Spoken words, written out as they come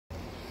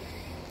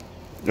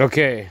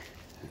Okay,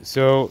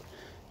 so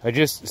I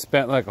just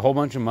spent like a whole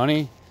bunch of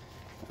money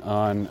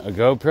on a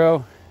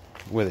GoPro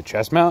with a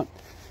chest mount,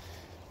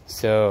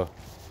 so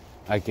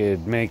I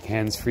could make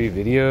hands-free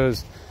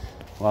videos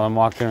while I'm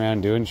walking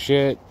around doing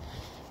shit,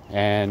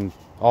 and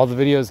all the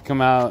videos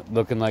come out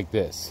looking like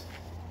this.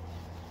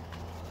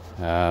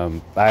 I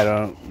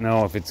don't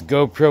know if it's a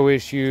GoPro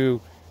issue.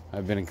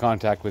 I've been in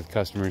contact with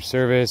customer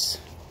service,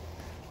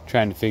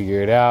 trying to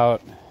figure it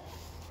out.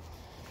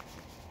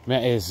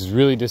 Man, this is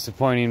really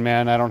disappointing,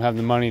 man. I don't have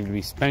the money to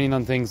be spending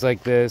on things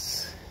like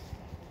this.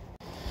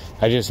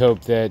 I just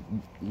hope that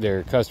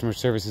their customer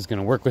service is going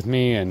to work with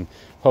me and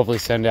hopefully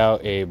send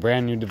out a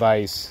brand new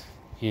device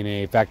in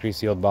a factory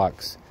sealed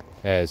box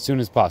as soon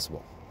as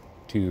possible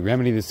to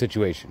remedy the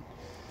situation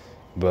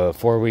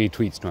before we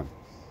tweet storm.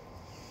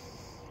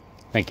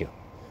 Thank you.